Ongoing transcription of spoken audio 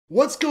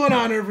What's going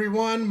on,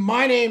 everyone?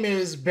 My name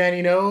is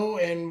Benny No,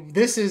 and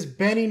this is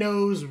Benny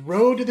No's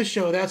Road to the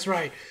Show. That's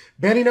right.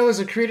 Benny No is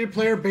a created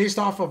player based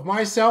off of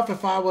myself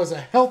if I was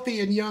a healthy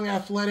and young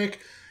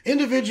athletic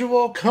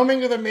individual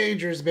coming to the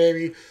majors,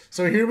 baby.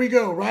 So here we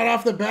go. Right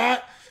off the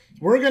bat,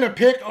 we're going to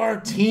pick our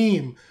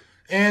team.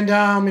 And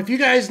if you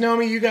guys know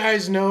me, you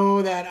guys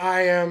know that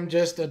I am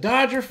just a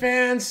Dodger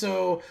fan,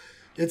 so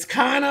it's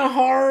kind of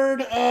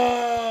hard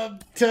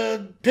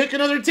to pick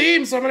another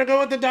team, so I'm going to go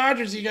with the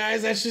Dodgers, you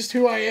guys. That's just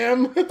who I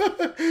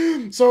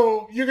am.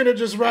 So you're going to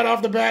just right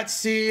off the bat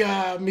see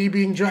me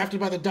being drafted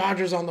by the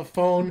Dodgers on the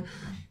phone.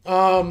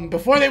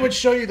 Before they would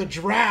show you the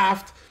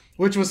draft,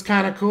 which was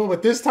kind of cool,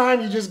 but this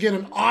time you just get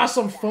an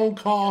awesome phone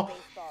call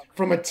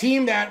from a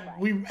team that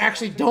we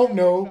actually don't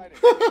know.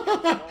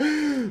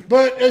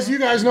 But as you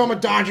guys know, I'm a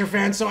Dodger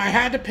fan, so I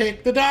had to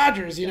pick the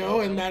Dodgers,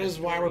 and that is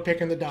why we're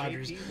picking the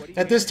Dodgers.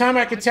 At this time,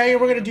 I can tell you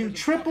we're going to do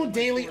triple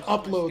daily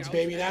uploads,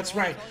 baby. That's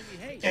right.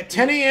 At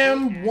 10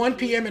 a.m., 1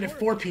 p.m., and at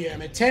 4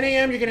 p.m. At 10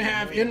 a.m., you're going to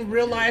have in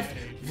real life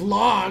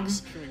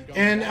vlogs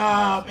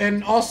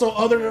and also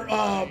other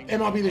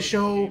MLB The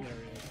Show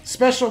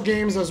special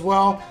games as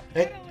well.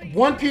 At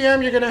 1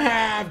 p.m. you're going to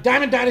have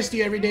Diamond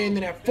Dynasty every day, and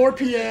then at 4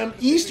 p.m.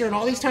 Eastern,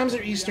 all these times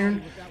are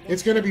Eastern,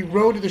 it's going to be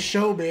Road to the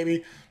Show,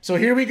 baby. So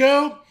here we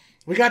go.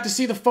 We got to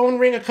see the phone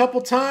ring a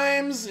couple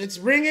times. It's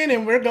ringing,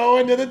 and we're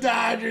going to the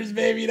Dodgers,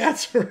 baby.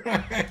 That's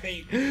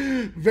right.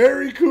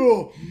 Very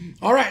cool.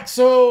 All right,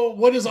 so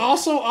what is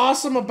also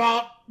awesome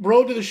about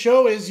Road to the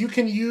Show is you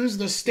can use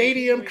the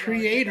stadium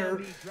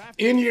creator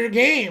in your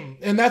game,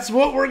 and that's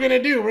what we're going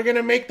to do. We're going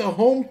to make the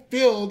home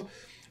field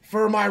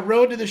for my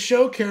Road to the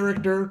Show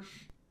character,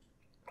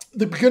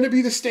 they're going to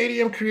be the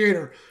stadium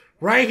creator.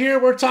 Right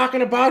here, we're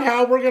talking about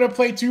how we're going to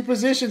play two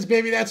positions,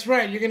 baby. That's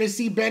right. You're going to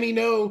see Benny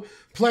No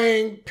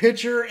playing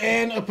pitcher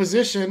and a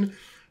position.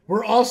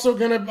 We're also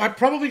I'm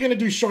probably going to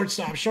do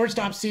shortstop.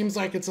 Shortstop seems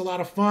like it's a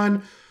lot of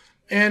fun.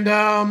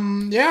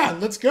 And yeah,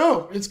 let's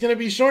go. It's going to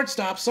be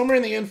shortstop. Somewhere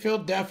in the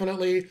infield,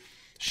 definitely.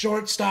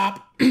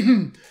 Shortstop.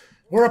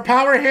 We're a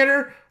power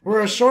hitter.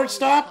 We're a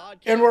shortstop,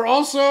 and we're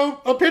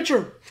also a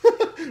pitcher.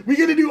 We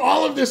get to do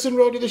all of this in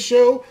Road to the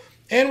Show,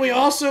 and we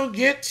also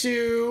get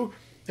to,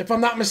 if I'm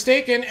not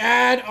mistaken,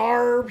 add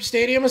our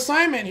stadium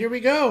assignment. Here we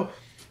go.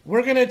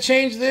 We're going to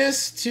change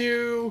this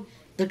to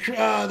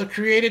the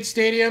created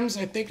stadiums.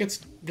 I think it's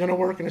going to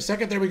work in a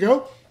second. There we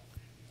go.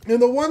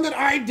 And the one that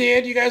I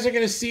did, you guys are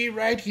going to see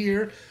right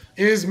here,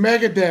 is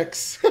Mega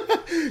Decks.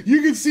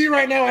 You can see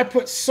right now I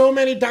put so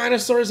many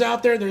dinosaurs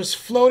out there. There's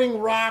floating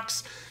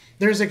rocks.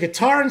 There's a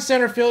guitar in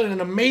center field and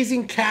an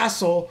amazing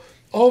castle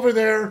over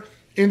there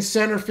in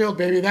center field,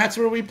 baby. That's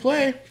where we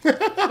play.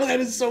 That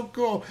is so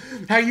cool.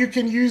 How you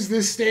can use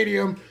this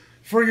stadium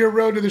for your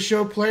Road to the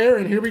Show player.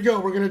 And here we go.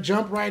 We're going to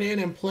jump right in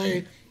and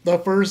play the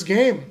first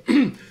game.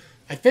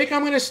 I think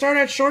I'm going to start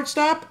at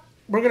shortstop.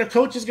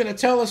 Coach is going to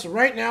tell us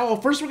right now. Oh,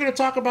 first we're going to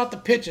talk about the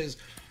pitches.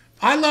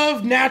 I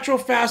love natural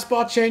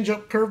fastball,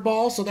 changeup,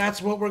 curveball, so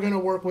that's what we're going to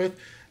work with.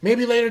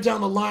 Maybe later down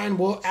the line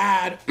we'll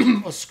add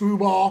a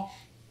screwball,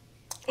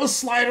 a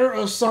slider,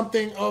 or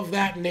something of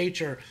that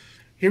nature.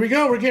 Here we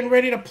go. We're getting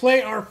ready to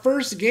play our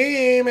first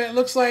game, and it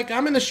looks like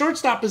I'm in the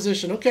shortstop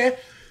position. Okay.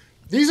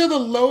 These are the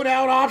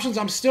loadout options.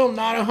 I'm still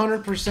not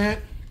 100%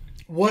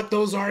 what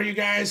those are, you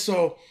guys,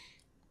 so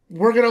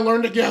we're going to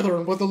learn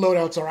together what the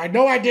loadouts are. I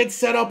know I did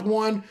set up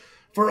one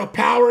for a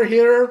power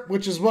hitter,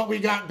 which is what we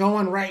got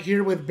going right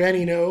here with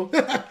Benny No.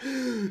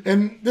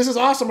 And this is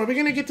awesome. Are we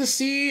going to get to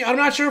see? I'm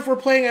not sure if we're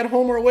playing at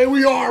home or away.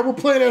 We are. We're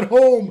playing at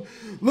home.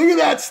 Look at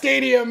that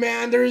stadium,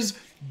 man. There's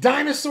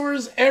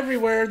dinosaurs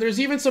everywhere. There's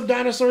even some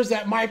dinosaurs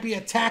that might be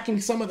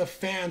attacking some of the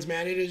fans,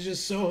 man. It is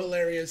just so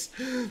hilarious.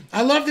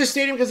 I love this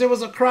stadium because it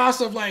was a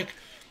cross of like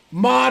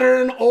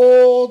modern,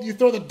 old. You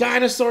throw the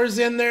dinosaurs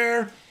in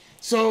there.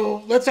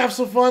 So let's have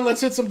some fun.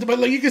 Let's hit some. But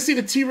look, you can see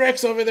the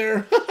T-Rex over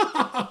there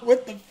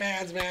with the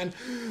fans, man.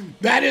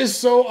 That is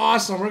so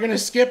awesome. We're going to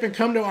skip and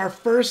come to our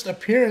first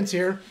appearance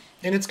here.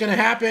 And it's going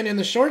to happen in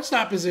the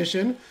shortstop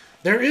position.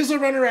 There is a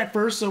runner at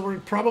first, so we're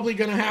probably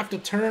going to have to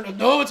turn.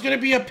 No, it's going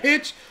to be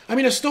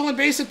a stolen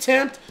base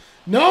attempt.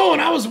 No,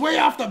 and I was way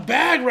off the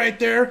bag right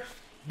there.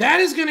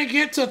 That is going to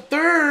get to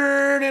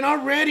third, and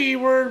already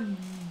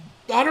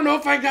I don't know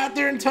if I got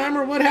there in time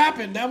or what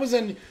happened. That was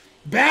a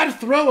bad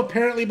throw,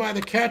 apparently, by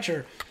the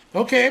catcher.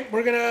 Okay,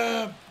 we're going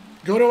to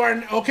go to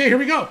our... Okay, here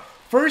we go.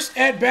 First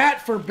at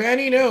bat for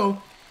Benny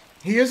No.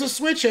 He is a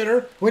switch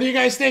hitter. What do you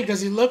guys think?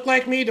 Does he look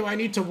like me? Do I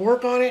need to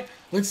work on it?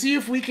 Let's see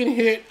if we can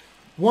hit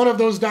one of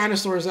those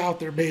dinosaurs out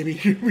there, baby.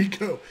 Here we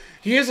go.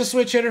 He is a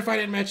switch hitter, if I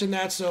didn't mention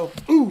that. So,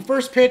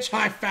 first pitch,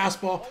 high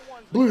fastball.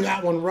 Blew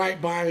that one right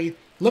by me.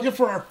 Looking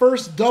for our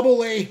first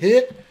double-A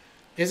hit.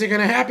 Is it going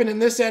to happen in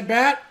this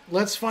at-bat?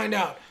 Let's find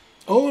out.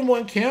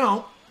 0-1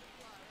 count.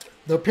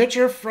 The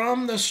pitcher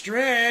from the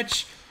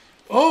stretch.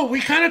 Oh, we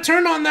kind of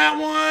turned on that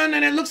one,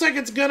 and it looks like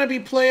it's going to be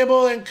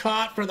playable and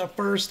caught for the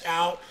first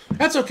out.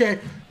 That's okay.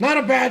 Not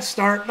a bad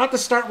start. Not the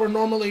start we're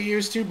normally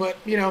used to, but,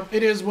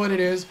 it is what it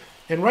is.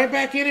 And right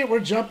back in it, we're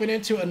jumping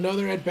into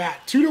another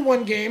at-bat.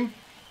 2-1 game.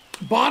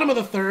 Bottom of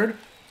the third.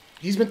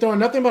 He's been throwing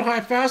nothing but high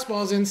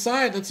fastballs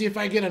inside. Let's see if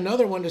I get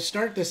another one to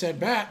start this at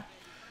bat.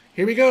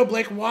 Here we go.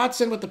 Blake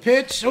Watson with the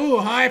pitch.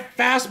 Oh, high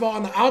fastball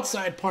on the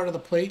outside part of the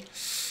plate.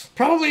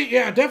 Probably,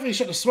 yeah, definitely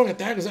shouldn't have swung at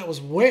that because that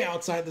was way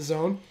outside the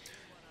zone.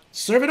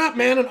 Serve it up,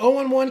 man. An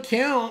 0-1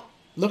 count.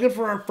 Looking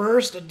for our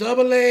first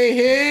double-A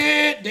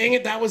hit. Dang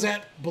it, that was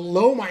at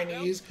below my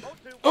knees.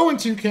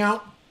 0-2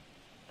 count.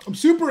 I'm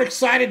super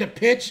excited to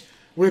pitch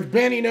with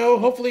Benny No.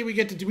 Hopefully we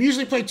get to do. We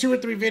usually play 2 or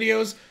 3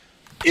 videos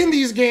in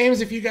these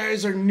games if you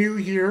guys are new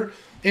here.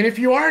 And if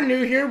you are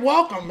new here,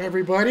 welcome,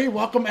 everybody.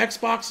 Welcome,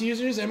 Xbox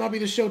users. MLB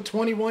The Show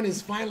 21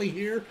 is finally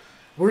here.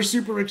 We're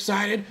super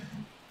excited.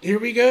 Here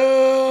we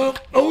go.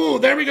 Oh,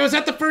 there we go. Is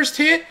that the first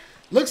hit?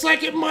 Looks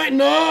like it might.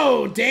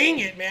 No, dang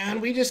it,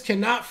 man. We just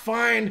cannot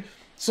find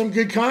some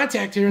good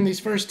contact here in these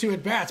first 2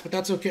 at-bats, but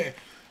that's okay.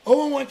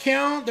 0-1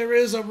 count. There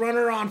is a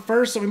runner on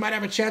first, so we might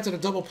have a chance at a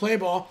double play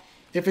ball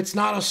if it's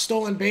not a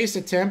stolen base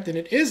attempt, and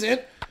it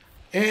isn't.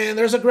 And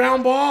there's a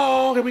ground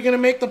ball. Are we going to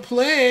make the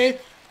play?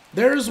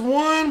 There's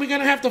one. We're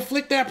going to have to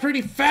flick that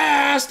pretty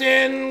fast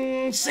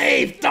and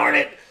save. Darn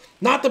it.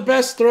 Not the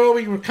best throw.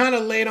 We were kind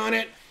of late on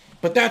it,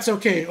 but that's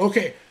okay.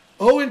 Okay.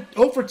 0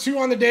 for 2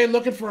 on the day,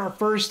 looking for our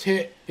first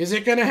hit. Is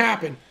it going to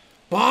happen?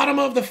 Bottom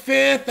of the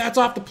 5th. That's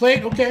off the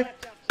plate. Okay.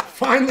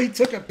 Finally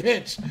took a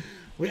pitch.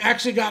 We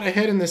actually got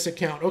ahead in this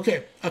account.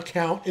 Okay.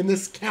 In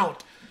this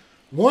count.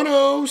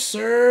 1-0,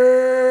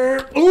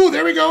 sir. Oh,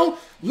 there we go.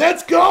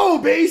 Let's go.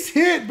 Base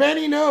hit.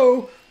 Benny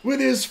No with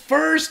his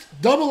first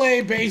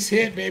double-A base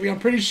hit, baby. I'm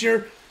pretty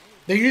sure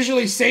they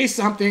usually say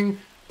something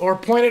or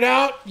point it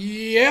out.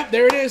 Yep,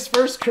 there it is.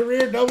 First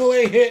career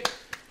double-A hit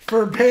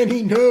for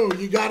Benny No.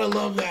 You got to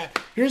love that.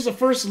 Here's the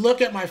first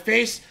look at my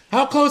face.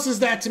 How close is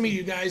that to me,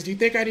 you guys? Do you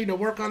think I need to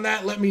work on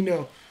that? Let me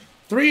know.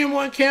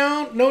 3-1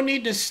 count. No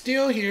need to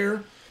steal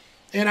here.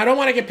 And I don't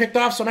want to get picked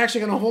off, so I'm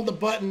actually going to hold the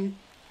button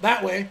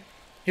that way.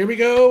 Here we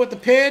go with the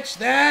pitch.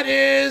 That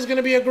is going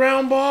to be a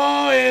ground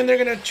ball, and they're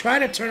going to try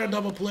to turn a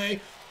double play.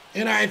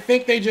 And I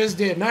think they just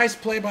did. Nice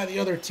play by the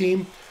other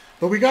team.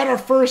 But we got our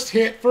first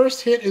hit.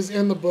 First hit is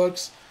in the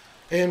books.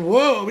 And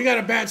whoa, we got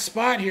a bad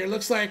spot here.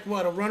 Looks like,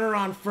 what, a runner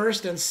on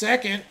first and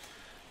second.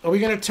 Are we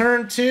going to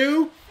turn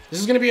 2?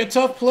 This is going to be a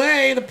tough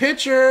play. The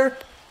pitcher.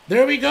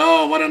 There we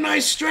go. What a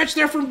nice stretch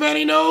there from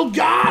Benny No.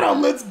 Got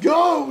him. Let's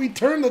go. We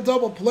turn the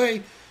double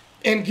play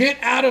and get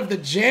out of the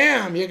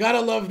jam. You got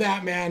to love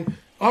that, man.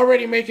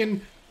 Already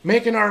making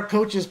our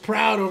coaches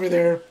proud over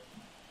there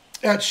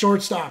at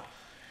shortstop.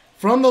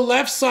 From the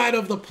left side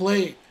of the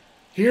plate,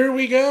 here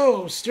we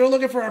go. Still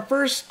looking for our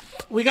first.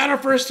 We got our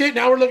first hit.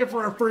 Now we're looking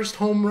for our first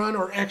home run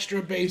or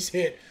extra base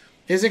hit.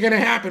 Is it going to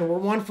happen? We're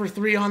 1 for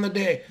 3 on the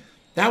day.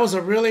 That was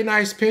a really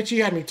nice pitch. He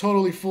had me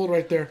totally fooled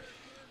right there.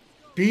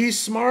 Be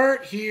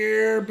smart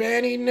here,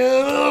 Benny.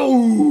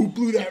 No,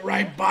 blew that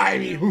right by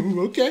me.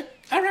 Okay,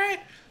 all right.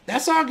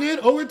 That's all good.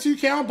 0-2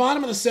 count,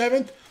 bottom of the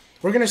 7th.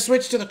 We're going to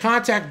switch to the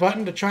contact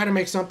button to try to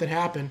make something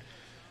happen.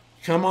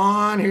 Come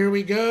on, here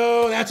we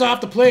go. That's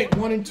off the plate.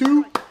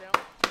 1-2.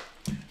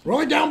 We're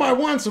only down by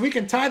 1, so we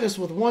can tie this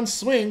with 1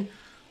 swing.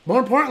 More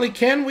importantly,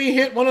 can we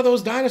hit one of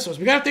those dinosaurs?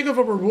 We got to think of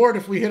a reward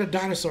if we hit a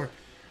dinosaur.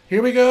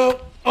 Here we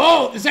go.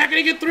 Oh, is that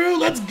going to get through?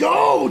 Let's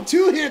go.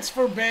 2 hits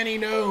for Benny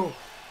No.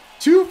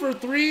 2 for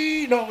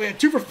 3. No, we had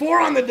 2 for 4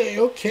 on the day.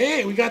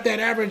 Okay, we got that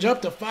average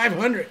up to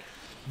 500.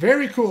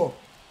 Very cool.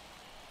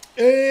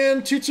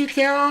 And 2-2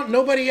 count.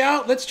 Nobody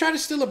out. Let's try to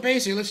steal a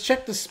base here. Let's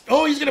check this.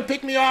 Oh, he's going to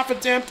pick me off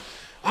attempt.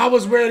 I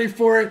was ready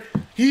for it.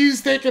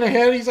 He's thinking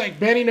ahead. He's like,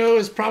 Benny No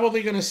is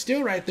probably going to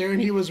steal right there, and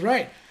he was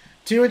right.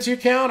 2-2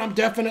 count. I'm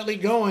definitely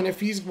going.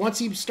 Once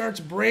he starts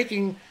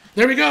breaking.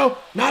 There we go.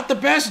 Not the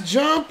best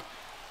jump.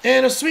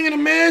 And a swing and a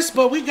miss,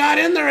 but we got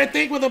in there, I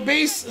think, with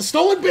a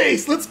stolen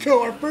base. Let's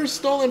go. Our first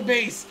stolen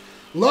base.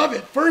 Love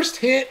it. First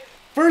hit.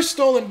 First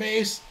stolen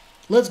base.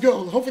 Let's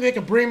go. Hopefully they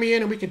can bring me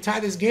in and we can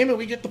tie this game and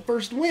we get the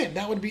first win.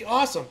 That would be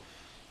awesome.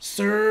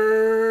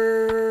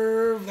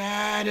 Serve.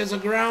 That is a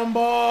ground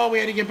ball. We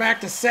had to get back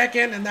to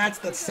second, and that's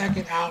the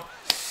second out.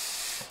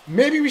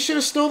 Maybe we should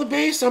have stole the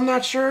base. I'm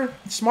not sure.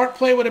 Smart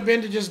play would have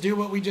been to just do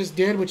what we just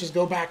did, which is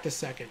go back to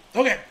second.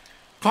 Okay.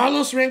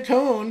 Carlos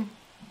Rincon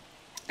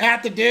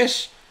at the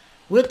dish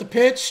with the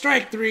pitch.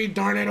 Strike 3.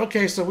 Darn it.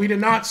 Okay, so we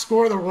did not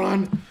score the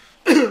run.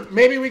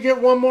 Maybe we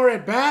get one more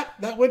at bat.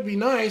 That would be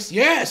nice.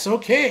 Yes,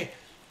 okay.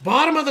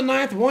 Bottom of the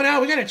 9th, 1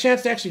 out. We got a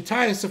chance to actually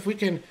tie this if we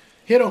can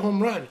hit a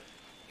home run.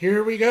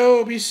 Here we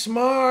go. Be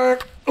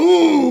smart.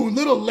 Ooh, a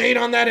little late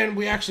on that, and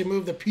we actually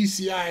moved the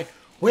PCI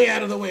way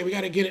out of the way. We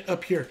got to get it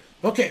up here.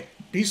 Okay,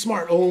 be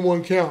smart.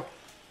 0-1 count.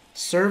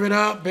 Serve it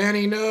up,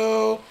 Benny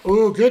No.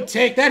 Ooh, good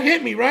take. That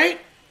hit me, right?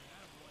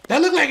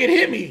 That looked like it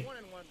hit me.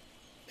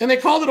 And they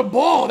called it a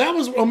ball. That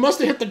must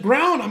have hit the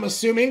ground, I'm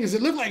assuming, because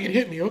it looked like it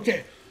hit me.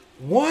 Okay.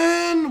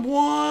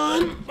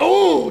 1-1.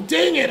 Oh,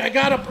 dang it. I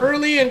got up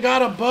early and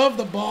got above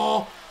the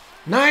ball.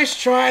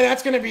 Nice try.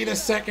 That's going to be the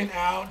second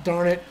out.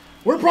 Darn it.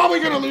 We're probably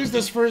going to lose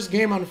this first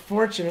game,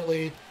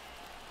 unfortunately.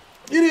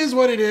 It is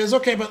what it is.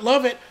 Okay, but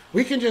love it.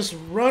 We can just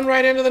run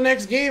right into the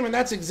next game, and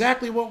that's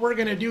exactly what we're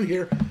going to do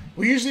here.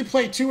 We usually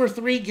play 2 or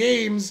 3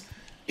 games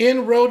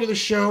in Road to the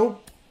Show.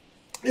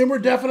 And we're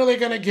definitely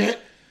going to get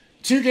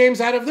 2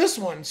 games out of this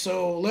one.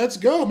 So let's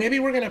go. Maybe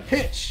we're going to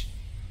pitch.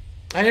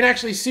 I didn't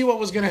actually see what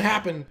was going to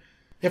happen,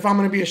 if I'm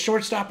going to be a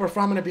shortstop or if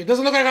I'm going to be... It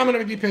doesn't look like I'm going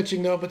to be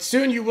pitching, though. But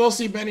soon you will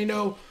see Benny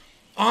No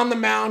on the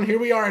mound. Here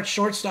we are at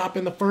shortstop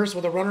in the first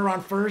with a runner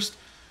on first.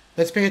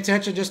 Let's pay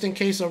attention just in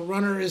case a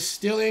runner is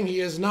stealing. He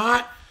is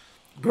not.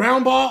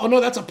 Ground ball. Oh, no,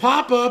 that's a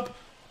pop-up.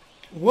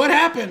 What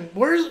happened?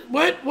 Where's...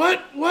 What?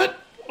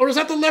 Or is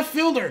that the left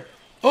fielder?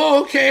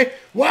 Oh, okay.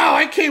 Wow,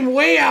 I came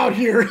way out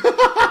here.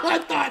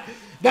 I thought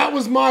that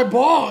was my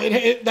ball.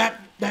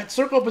 That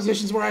circle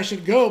position is where I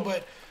should go,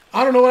 but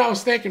I don't know what I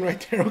was thinking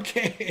right there.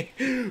 Okay.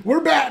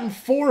 We're batting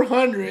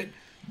 400.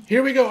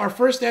 Here we go. Our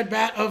first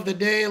at-bat of the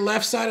day.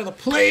 Left side of the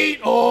plate.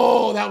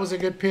 Oh, that was a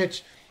good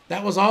pitch.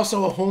 That was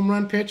also a home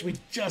run pitch. We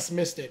just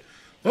missed it.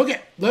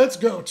 Okay, let's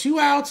go. 2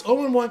 outs,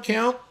 0-1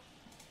 count.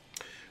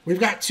 We've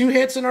got 2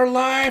 hits in our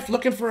life.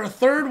 Looking for a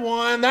third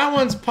one. That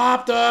one's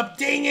popped up.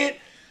 Dang it.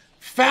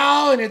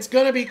 Foul, and it's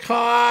going to be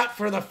caught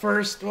for the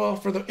first, well,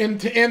 to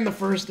end the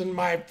first in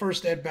my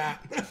first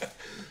at-bat.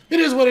 It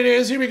is what it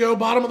is. Here we go.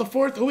 Bottom of the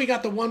 4th. Oh, we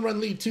got the 1-run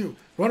lead, too.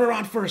 Runner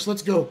on first.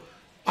 Let's go.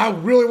 I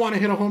really want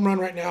to hit a home run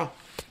right now.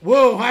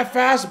 Whoa, high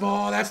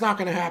fastball. That's not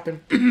going to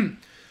happen.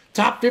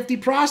 Top 50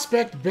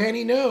 prospect,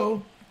 Benny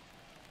No.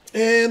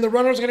 And the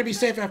runner's going to be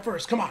safe at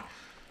first. Come on.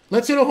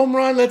 Let's hit a home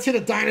run. Let's hit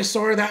a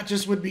dinosaur. That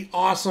just would be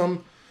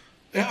awesome.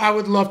 I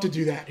would love to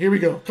do that. Here we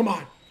go. Come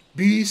on.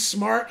 Be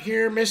smart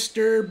here,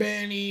 Mr.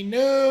 Benny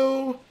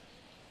No.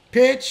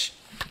 Pitch.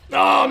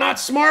 Oh, not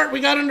smart. We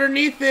got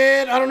underneath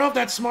it. I don't know if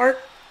that's smart.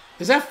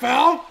 Is that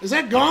foul? Is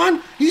that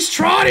gone? He's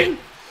trotting.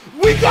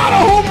 We got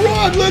a home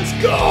run. Let's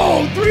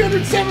go.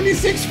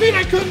 376 feet.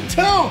 I couldn't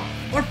tell.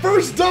 Our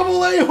first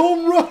double-A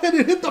home run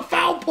and hit the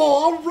foul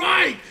pole. All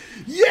right.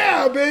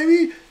 Yeah,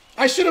 baby.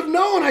 I should have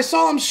known. I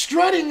saw him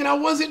strutting and I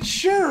wasn't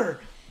sure.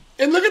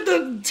 And look at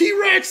the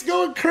T-Rex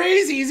going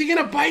crazy. Is he going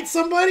to bite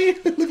somebody?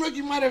 It looked like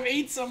he might have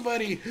ate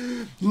somebody.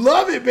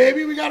 Love it,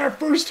 baby. We got our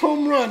first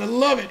home run. I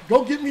love it.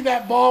 Go get me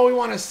that ball. We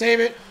want to save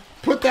it.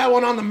 Put that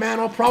one on the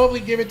mantle. Probably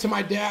give it to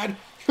my dad.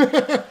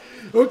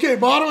 Okay,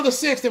 bottom of the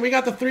 6th, and we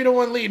got the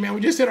 3-1 lead, man. We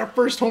just hit our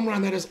first home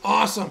run. That is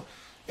awesome.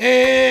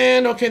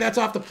 And, okay, that's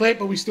off the plate,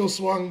 but we still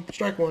swung.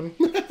 Strike one.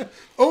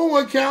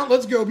 0-1 count.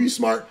 Let's go. Be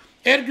smart.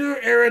 Edgar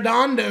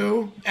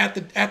Arredondo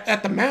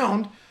at the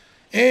mound.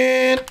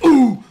 And,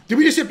 ooh, did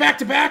we just hit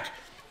back-to-back?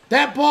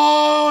 That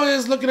ball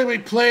is looking to be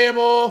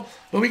playable,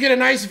 but we get a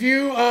nice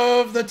view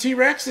of the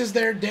T-Rex as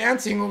they're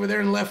dancing over there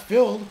in left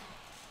field.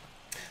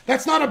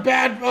 That's not a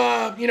bad,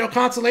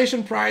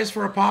 consolation prize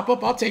for a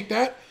pop-up. I'll take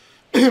that.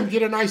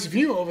 Get a nice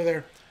view over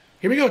there.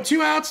 Here we go.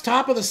 2 outs,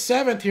 top of the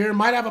 7th here.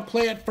 Might have a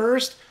play at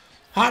first.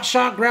 Hot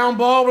shot ground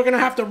ball. We're going to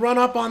have to run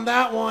up on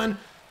that one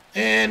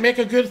and make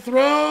a good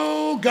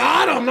throw.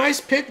 Got him.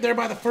 Nice pick there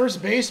by the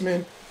first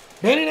baseman.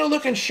 Benny No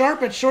looking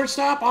sharp at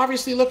shortstop.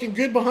 Obviously looking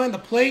good behind the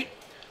plate.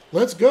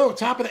 Let's go.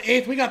 Top of the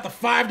 8th. We got the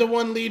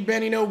 5-1 lead.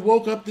 Benny No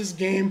woke up this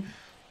game.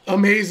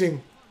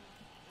 Amazing.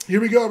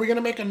 Here we go. Are we going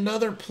to make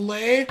another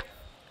play?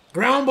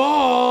 Ground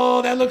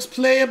ball. That looks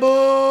playable.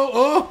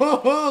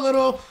 Oh,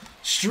 little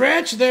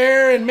stretch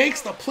there and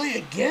makes the play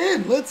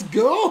again. Let's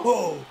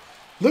go.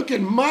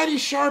 Looking mighty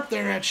sharp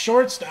there at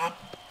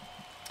shortstop.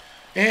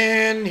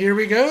 And here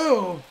we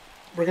go.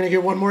 We're going to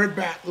get one more at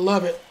bat.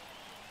 Love it.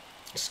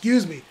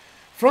 Excuse me.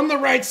 From the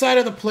right side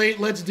of the plate,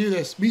 let's do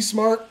this. Be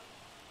smart.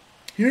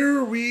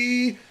 Here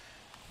we...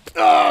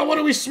 Oh, what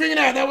are we swinging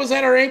at? That was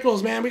at our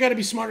ankles, man. We got to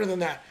be smarter than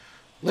that.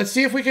 Let's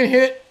see if we can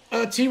hit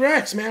a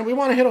T-Rex, man. We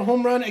want to hit a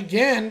home run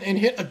again and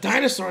hit a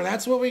dinosaur.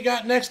 That's what we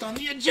got next on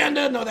the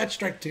agenda. No, that's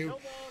strike 2.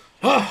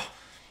 Oh,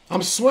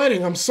 I'm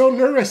sweating. I'm so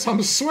nervous.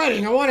 I'm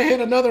sweating. I want to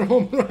hit another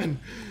home run.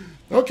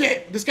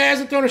 Okay, this guy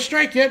hasn't thrown a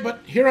strike yet,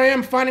 but here I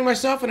am finding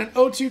myself in an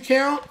 0-2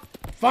 count.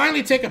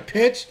 Finally take a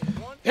pitch.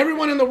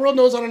 Everyone in the world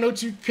knows on an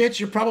 0-2 pitch,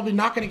 you're probably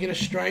not going to get a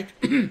strike.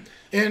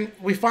 And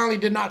we finally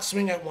did not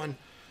swing at one.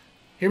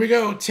 Here we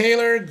go.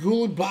 Taylor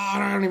Gould.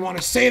 I don't even want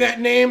to say that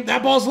name.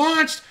 That ball's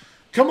launched.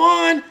 Come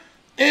on.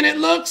 And it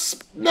looks...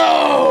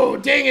 No.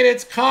 Dang it.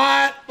 It's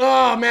caught.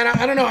 Oh, man.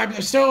 I don't know. I'm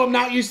still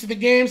not used to the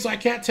game, so I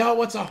can't tell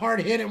what's a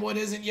hard hit and what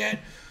isn't yet.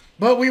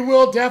 But we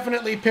will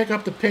definitely pick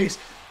up the pace.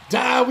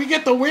 We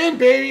get the win,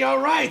 baby. All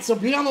right. So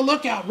be on the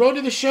lookout. Road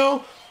to the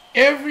Show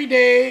every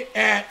day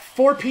at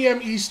 4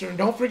 p.m. Eastern.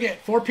 Don't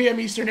forget, 4 p.m.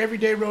 Eastern every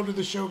day, Road to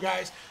the Show,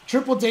 guys.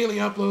 Triple daily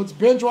uploads.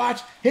 Binge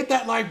watch. Hit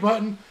that like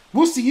button.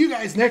 We'll see you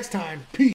guys next time. Peace.